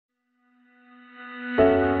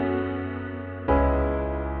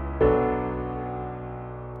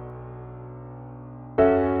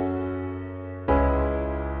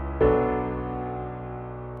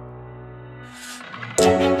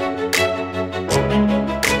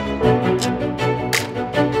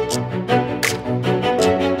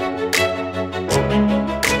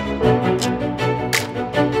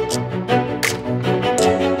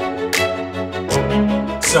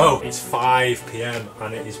5 PM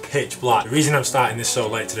and it is pitch black. The reason I'm starting this so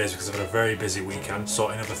late today is because I've had a very busy weekend,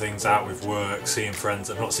 sorting other things out with work, seeing friends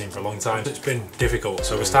I've not seen for a long time. So it's been difficult.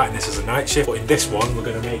 So we're starting this as a night shift, but in this one we're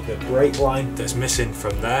going to make the brake line that's missing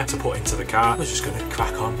from there to put into the car. We're just going to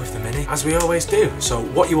crack on with the Mini as we always do. So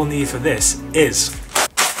what you will need for this is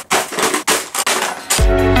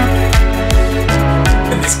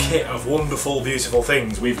kit of wonderful, beautiful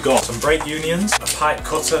things. We've got some brake unions, a pipe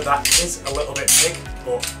cutter that is a little bit big,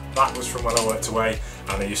 but that was from when I worked away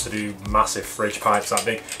and I used to do massive fridge pipes that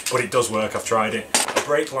big, but it does work, I've tried it. A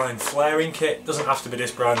brake line flaring kit, doesn't have to be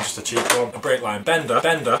this brand, just a cheap one. A brake line bender,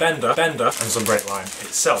 and some brake line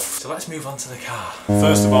itself. So let's move on to the car.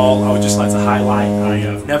 First of all, I would just like to highlight, I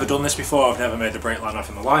have never done this before, I've never made the brake line off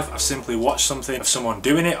in my life. I've simply watched something of someone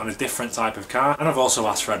doing it on a different type of car, and I've also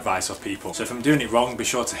asked for advice of people. So if I'm doing it wrong, be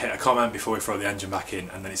sure to hit a comment before we throw the engine back in,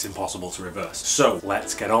 and then it's impossible to reverse. So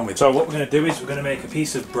let's get on with it. So what we're going to do is we're going to make a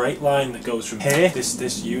piece of brake line that goes from here,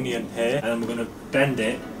 this union here, and we're going to bend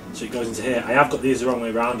it so it goes into here. I have got these the wrong way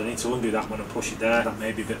around. I need to undo that one and push it there. That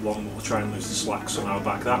may be a bit long, but we'll try and lose the slack somehow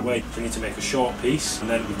back that way. So we need to make a short piece, and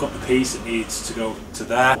then we've got the piece that needs to go to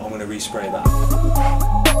there. I'm going to respray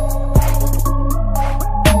that.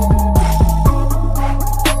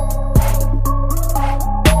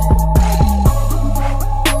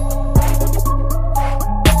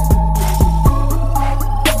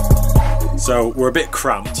 So we're a bit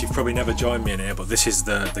cramped, you've probably never joined me in here, but this is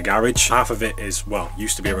the garage. Half of it is, well,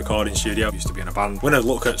 used to be a recording studio, used to be in a band. We're going to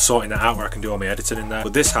look at sorting that out where I can do all my editing in there.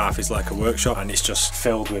 But this half is like a workshop and it's just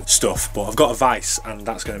filled with stuff. But I've got a vice and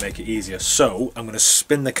that's going to make it easier. So I'm going to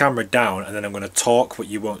spin the camera down and then I'm going to talk, but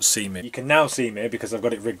you won't see me. You can now see me because I've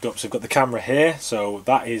got it rigged up. So I've got the camera here, so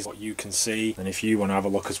that is what you can see. And if you want to have a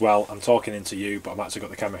look as well, I'm talking into you, but I've actually got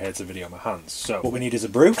the camera here to video my hands. So what we need is a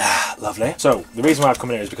brew. Lovely. So the reason why I've come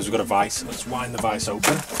in here is because we've got a vice. Let's wind the vice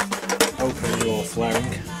open. Open your flaring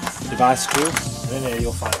device screw, and in here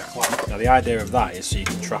you'll find a clamp. Now the idea of that is so you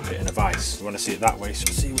can trap it in a vice. You want to see it that way,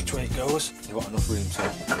 so see which way it goes. You've got enough room to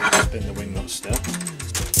spin the wing nuts still.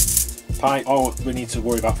 Pipe, all we need to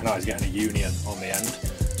worry about for now is getting a union on the end.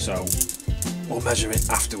 So we'll measure it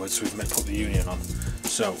afterwards, so we've put the union on.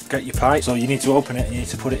 So get your pipe, so you need to open it and you need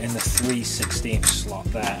to put it in the 3/16 slot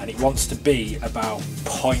there, and it wants to be about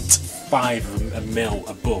 0.5 a mil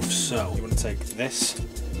above. So you want to take this,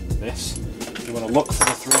 you want to look for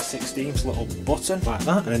the 3/16 little button like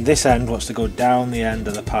that, and then this end wants to go down the end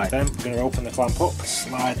of the pipe. Then we're going to open the clamp up,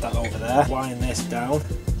 slide that over there, wind this down,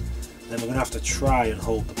 then we're going to have to try and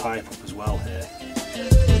hold the pipe up as well here.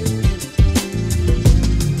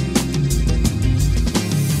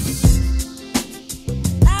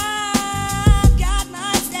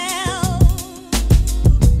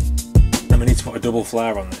 Put a double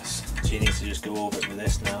flare on this, so you need to just go over it with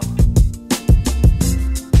this now.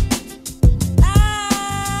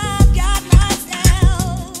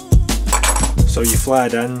 So your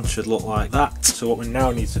flared end should look like that. So what we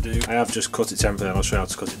now need to do, I have just cut it temporarily and I'll show you how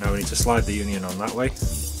to cut it now. We need to slide the union on that way.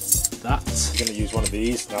 That. I'm going to use one of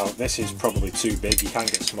these. Now this is probably too big, you can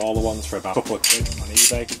get smaller ones for about a couple of quid on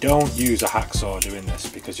eBay. Don't use a hacksaw doing this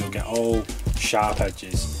because you'll get all sharp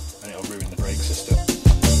edges and it'll ruin the brake system.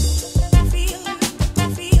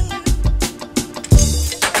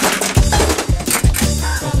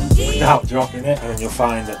 Now dropping it, and then you'll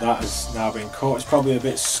find that that has now been cut. It's probably a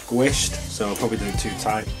bit squished, so I'll probably do it too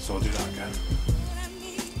tight, so I'll do that again.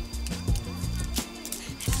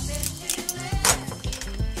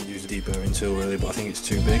 Use a deburring tool really, but I think it's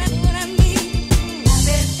too big.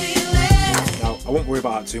 Now, I won't worry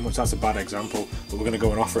about that too much, that's a bad example, but we're going to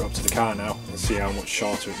go and offer it up to the car now and see how much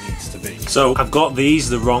shorter it needs to be. So I've got these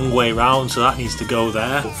the wrong way round, so that needs to go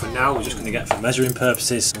there. But for now, we're just going to get, for measuring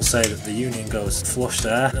purposes, we'll say that the union goes flush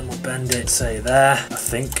there, then we'll bend it, say there. I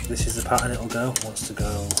think this is the pattern it'll go. It wants to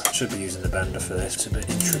go, I should be using the bender for this, it's a bit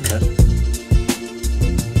intricate.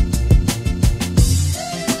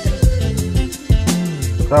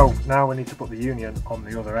 So now we need to put the union on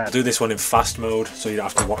the other end. I'll do this one in fast mode so you don't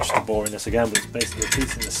have to watch the boringness again, but it's basically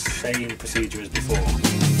repeating the same procedure as before.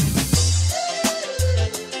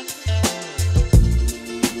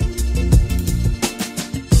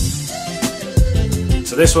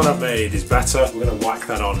 So this one I've made is better. We're going to whack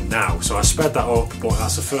that on now. So I sped that up, but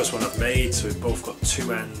that's the first one I've made. So we've both got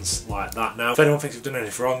two ends like that now. If anyone thinks I've done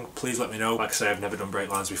anything wrong, please let me know. Like I say, I've never done brake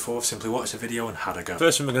lines before. I've simply watched the video and had a go.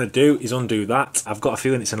 First thing we're going to do is undo that. I've got a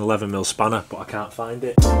feeling it's an 11mm spanner, but I can't find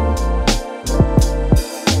it.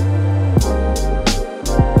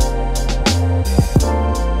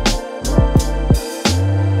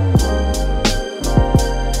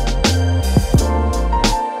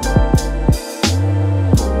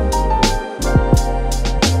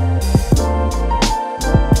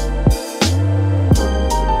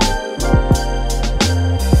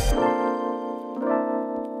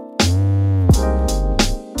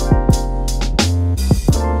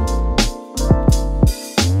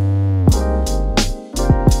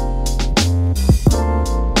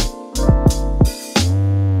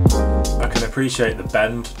 appreciate the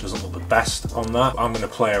bend doesn't look the best on that. I'm going to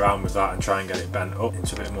play around with that and try and get it bent up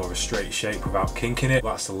into a bit more of a straight shape without kinking it.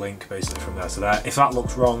 That's the link basically from there to there. If that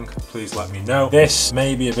looks wrong, please let me know. This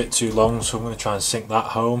may be a bit too long, so I'm going to try and sink that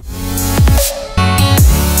home.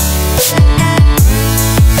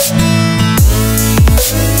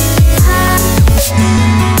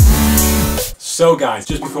 So guys,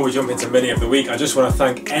 just before we jump into Mini of the Week, I just want to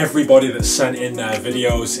thank everybody that sent in their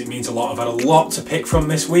videos. It means a lot. I've had a lot to pick from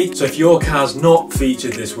this week. So if your car's not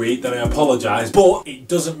featured this week, then I apologise. But it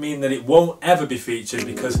doesn't mean that it won't ever be featured,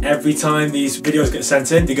 because every time these videos get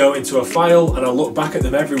sent in, they go into a file and I look back at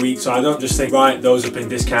them every week. So I don't just think, right, those have been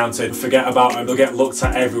discounted, forget about them. They'll get looked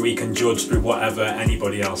at every week and judged through whatever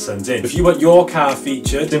anybody else sends in. If you want your car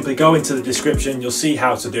featured, simply go into the description. You'll see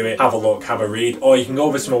how to do it. Have a look, have a read. Or you can go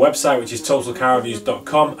over to my website, which is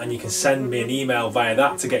totalcarreviews.com, and you can send me an email via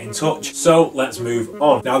that to get in touch. So let's move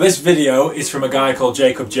on. Now this video is from a guy called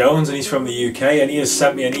Jacob Jones, and he's from the UK, and he has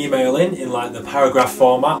sent me an email in like the paragraph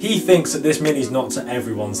format. He thinks that this Mini's not to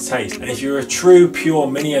everyone's taste, and if you're a true pure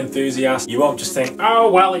Mini enthusiast, you won't just think, oh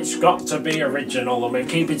well, it's got to be original and we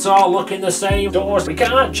keep it all looking the same, doors, we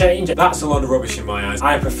can't change it. That's a lot of rubbish in my eyes.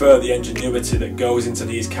 I prefer the ingenuity that goes into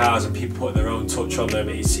these cars and people put their own touch on them.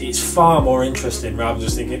 It's far more interesting rather than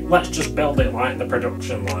just thinking, let's just build it like the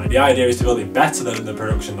production line. The idea is to build it better than the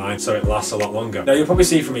production line so it lasts a lot longer. Now you'll probably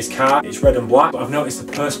see from his car, it's red and black, but I've noticed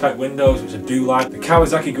the Perspex windows, which I do like. The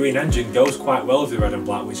Kawasaki green engine goes quite well with the red and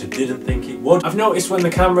black, which I didn't think it would. I've noticed when the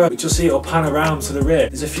camera, which you'll see it'll pan around to the rear,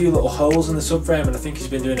 there's a few little holes in the subframe, and I think he's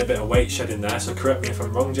been doing a bit of weight shedding there, so correct me if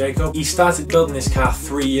I'm wrong, Jacob. He started building this car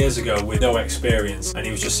 3 years ago with no experience, and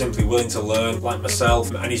he was just simply willing to learn like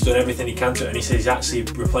myself, and he's done everything he can to it, and he says he's actually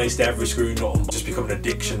replaced every screw nut and just become an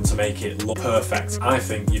addiction to make it look perfect. I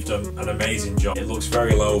think you've done an amazing job. It looks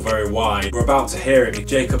very low, very wide. We're about to hear it.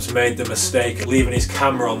 Jacob's made the mistake of leaving his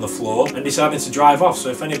camera on the floor and deciding to drive off. So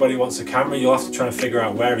if anybody wants a camera, you'll have to try and figure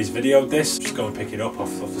out where he's videoed this. Just go and pick it up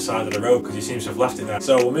off the side of the road, because he seems to have left it there.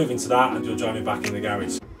 So we'll move into that and you'll join me back in the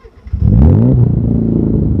garage.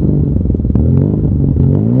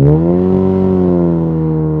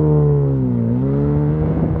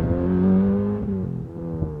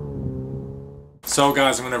 So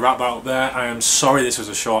guys, I'm going to wrap that up there. I am sorry this was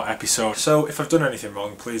a short episode. So if I've done anything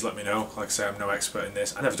wrong, please let me know. Like I say, I'm no expert in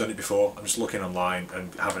this. I've never done it before. I'm just looking online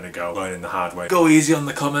and having a go, learning the hard way. Go easy on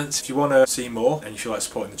the comments. If you want to see more and you feel like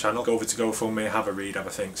supporting the channel, go over to GoFundMe, have a read, have a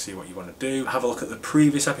think, see what you want to do. Have a look at the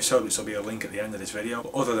previous episode, which will be a link at the end of this video.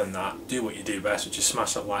 But other than that, do what you do best, which is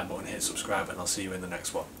smash that like button, hit subscribe, and I'll see you in the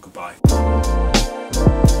next one. Goodbye.